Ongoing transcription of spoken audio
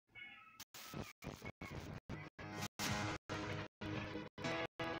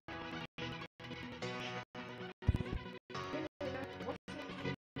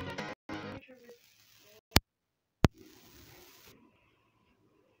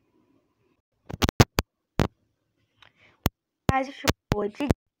Guys, it's your boy Jig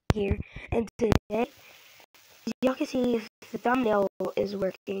here, and today, as y'all can see if the thumbnail is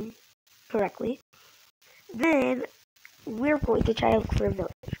working correctly, then we're going to try to look for a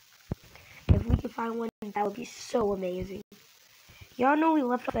village. If we can find one, that would be so amazing. Y'all know we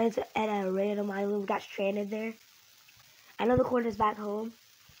left our friends at a random island, we got stranded there. I know the corner's back home,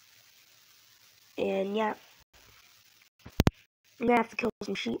 and yeah, I'm gonna have to kill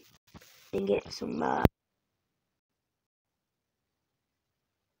some sheep and get some,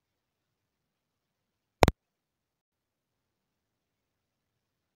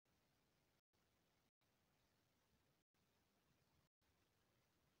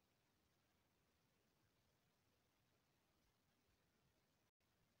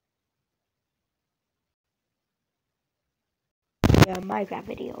 Minecraft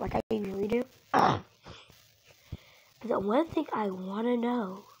video like I usually do. The one thing I want to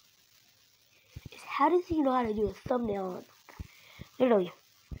know is how does he know how to do a thumbnail? Literally,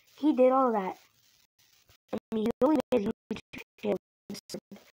 he did all of that. I mean, he only made a YouTube channel.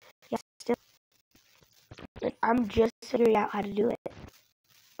 Yeah, still, like, I'm just figuring out how to do it.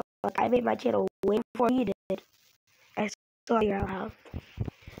 Like, I made my channel way before he did. I still figure out how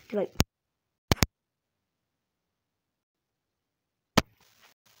to, like,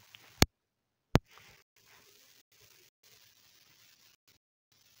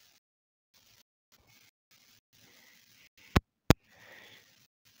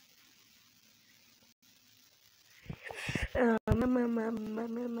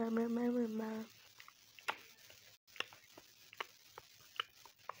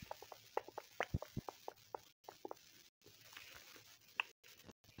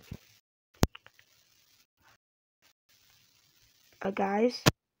 guys.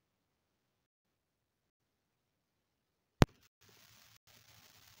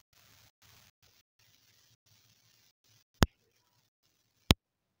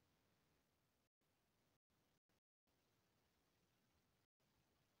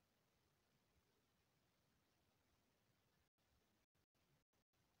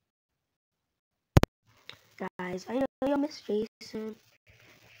 Guys, I know y'all miss Jason,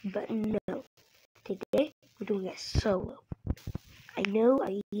 but no. Today, we're doing it solo. I know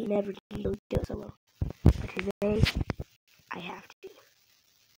I never do it solo, but today, I have to.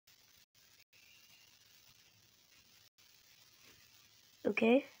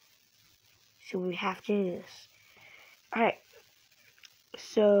 Okay? So we have to do this. Alright.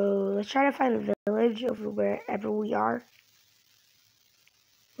 So, let's try to find a village over wherever we are.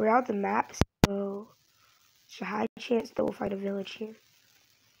 We're out the map, so there's a high chance that we'll find a village here.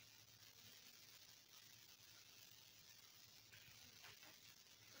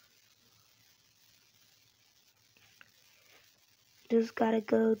 Just gotta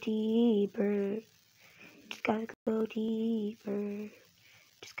go deeper. Just gotta go deeper.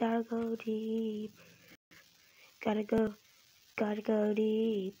 Just gotta go deeper. Gotta go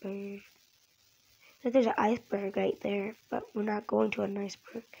deeper. There's an iceberg right there, but we're not going to an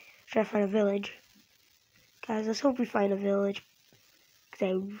iceberg. Try to find a village. Guys, let's hope we find a village. Because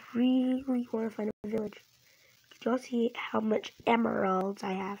I really want to find a village. Did y'all see how much emeralds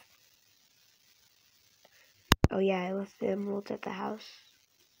I have? Oh yeah, I left the emeralds at the house.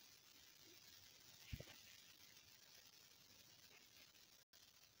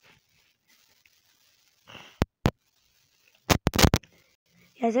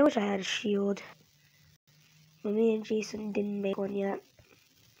 Guys, I wish I had a shield. But me and Jason didn't make one yet.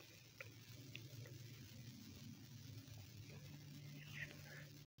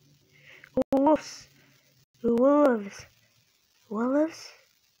 Wolves! Wolves! Wolves?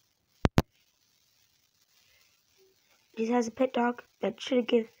 Jason has a pet dog. That should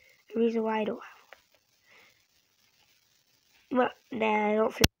give a reason why I don't have one. Nah, I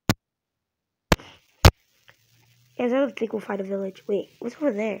don't feel. Guys, I don't think we'll find a village. Wait, what's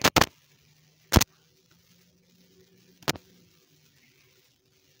over there?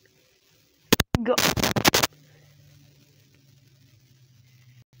 Go.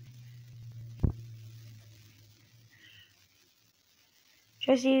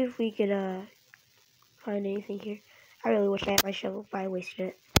 Try to see if we could find anything here. I really wish I had my shovel, but I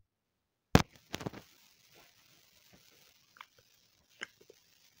wasted it.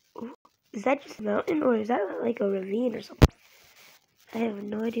 Ooh, is that just a mountain, or is that like a ravine or something? I have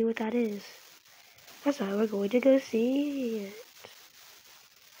no idea what that is. That's why we're going to go see it.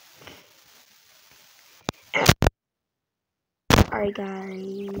 Alright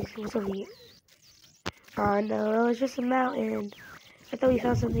guys, what's over here? Oh no, it's just a mountain. I thought we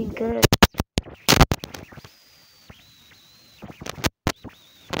found something good.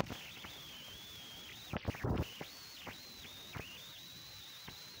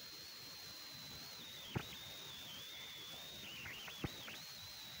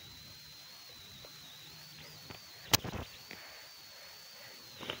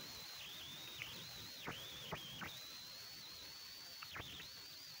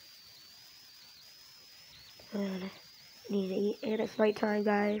 Need to eat, and it's night time,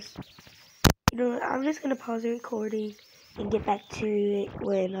 guys. You know what, I'm just gonna pause the recording and get back to it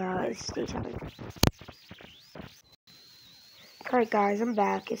when it's daytime. Alright guys, I'm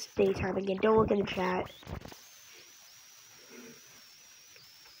back. It's daytime again. Don't look in the chat.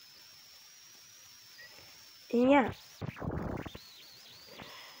 And yeah.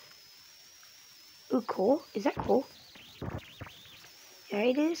 Ooh, cool. Is that cool? Yeah,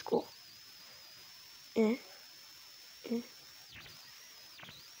 it is cool. Eh. Eh.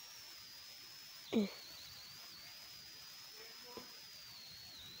 Eh.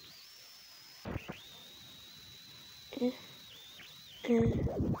 Eh. Eh.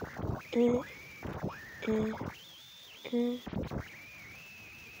 Eh. Eh. Eh.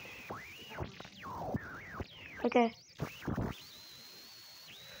 Okay.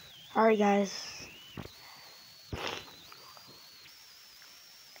 Alright guys.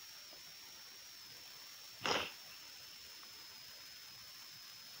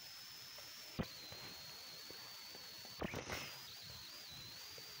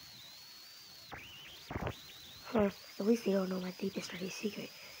 Huh. At least they don't know my deepest dirty secret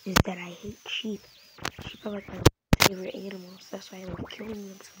is that I hate sheep. Sheep are like my favorite animals. That's why I love killing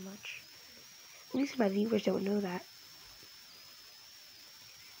them so much. At least my viewers don't know that.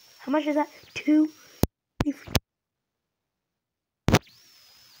 How much is that? 2.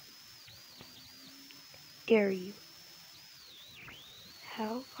 Dare you?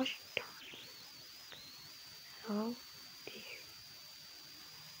 How gosh darn you? How dare you?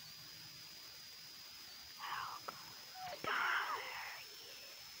 How dare you?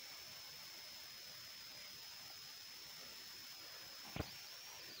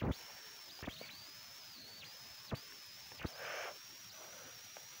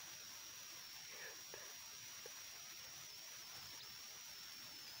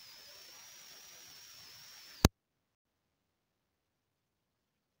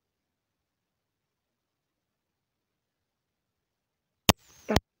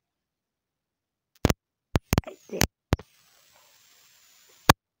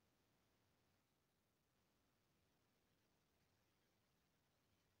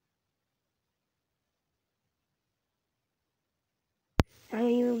 I don't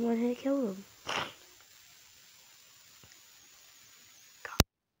even want to kill them.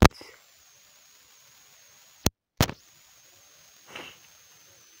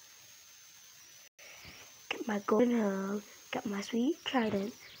 Got my golden hoe, got my sweet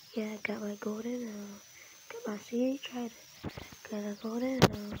trident. Yeah, got my golden hoe, got my sweet trident. Got a golden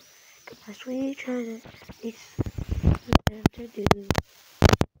hoe, got my sweet trident. It's time to do.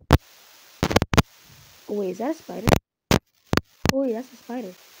 Oh wait, is that a spider? Oh wait, that's a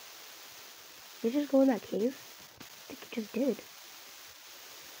spider. Did you just go in that cave? I think you just did.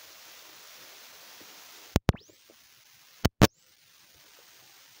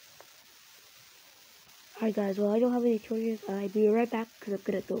 Alright guys, well I don't have any torches. I'll be right back because I'm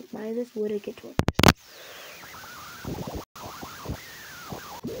gonna go buy this wood and get torches.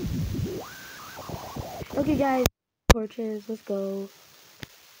 Okay guys, torches, let's go.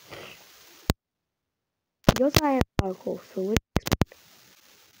 You also have charcoal, so what?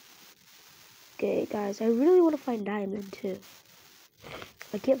 Okay guys, I really want to find diamond too. If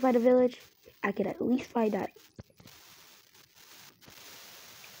I can't find a village, I can at least find diamond.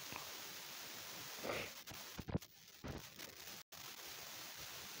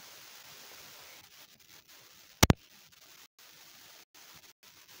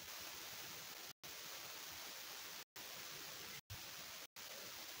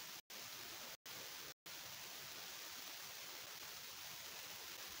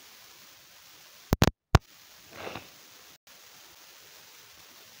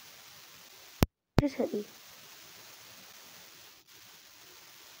 Just hit me.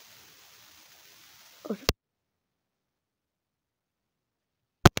 Oh,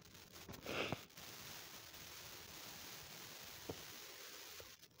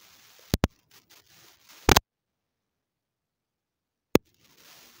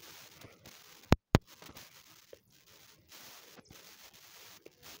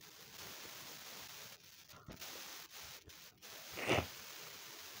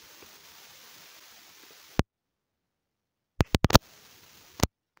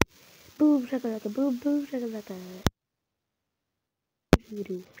 Boom shakalaka, boom boom shakalaka.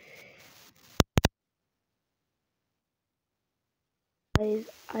 Guys,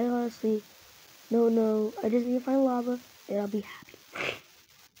 I honestly don't know. I just need to find lava and I'll be happy.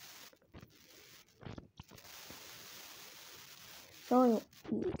 That's all I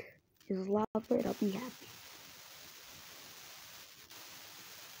need is lava and I'll be happy.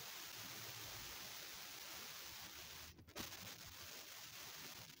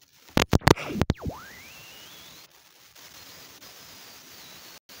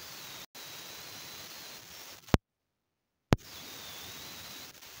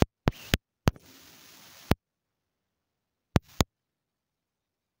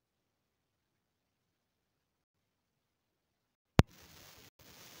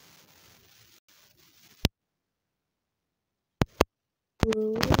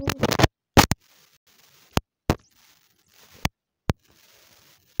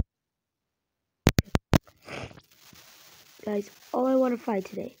 Guys, all I want to find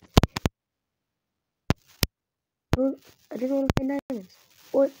today. I just want to find diamonds.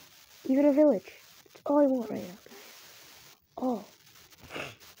 Or even a village. That's all I want right now, guys. All.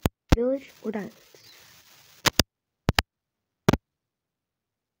 Village or diamonds.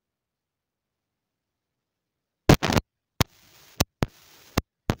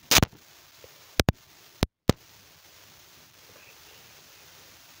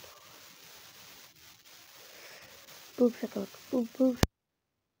 Boom, shakalaka, boom, boom.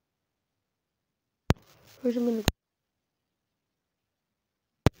 Where's I'm gonna go?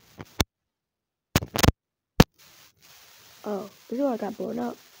 Oh, this is where I got blown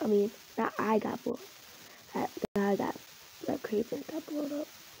up. I mean, not I got blown up. That creeper got blown up.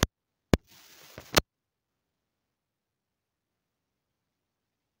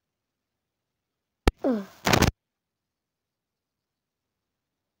 Ugh.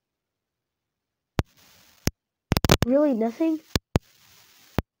 Really nothing?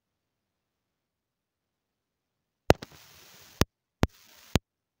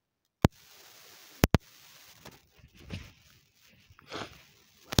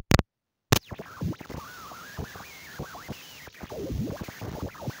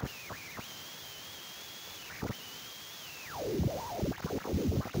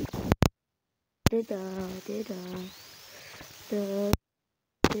 Da da da da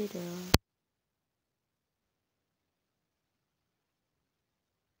da da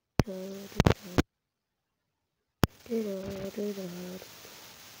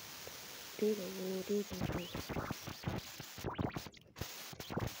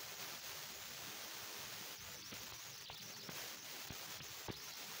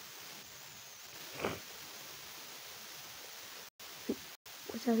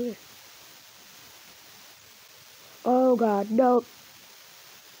What's out here? Oh god, no.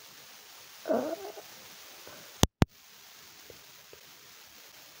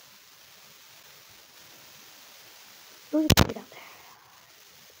 Look at it out there.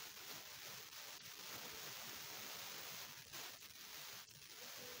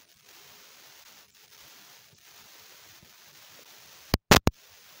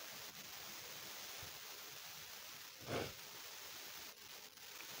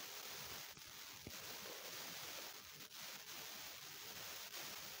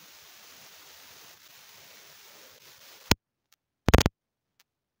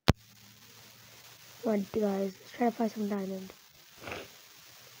 Come on, guys, let's try to find some diamond.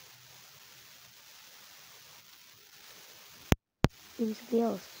 Maybe something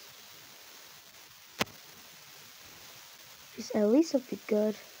else. Just at least something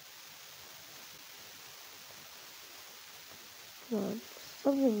good. Come on,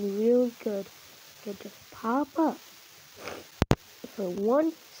 something real good can just pop up for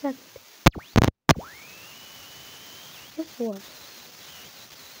 1 second. Just one.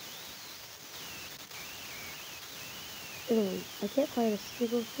 Literally, I can't find a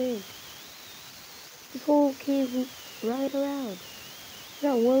single thing. This whole cave right around.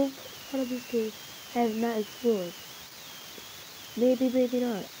 Not one part of this cave I have not explored. Maybe, maybe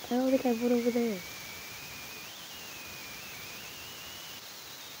not. I don't think I've went over there.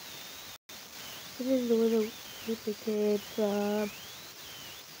 This is the window we came from.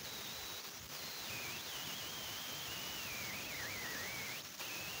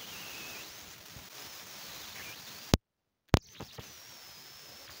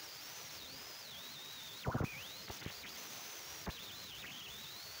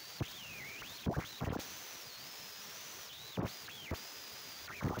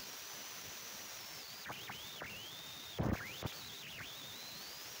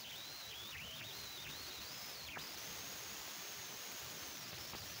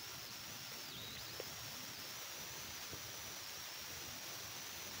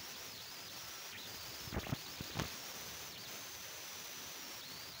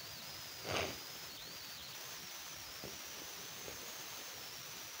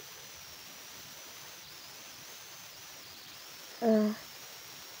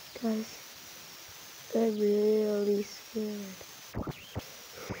 Guys, I'm really scared.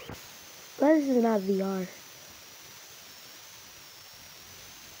 But this is not VR.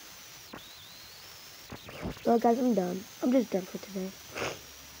 Well, guys, I'm done. I'm just done for today.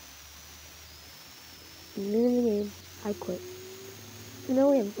 In the game, I quit. No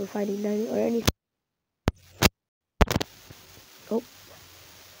way we're fighting nothing or anything. Oh.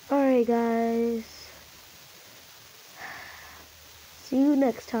 Alright, guys. See you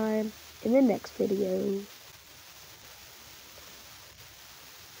next time in the next video.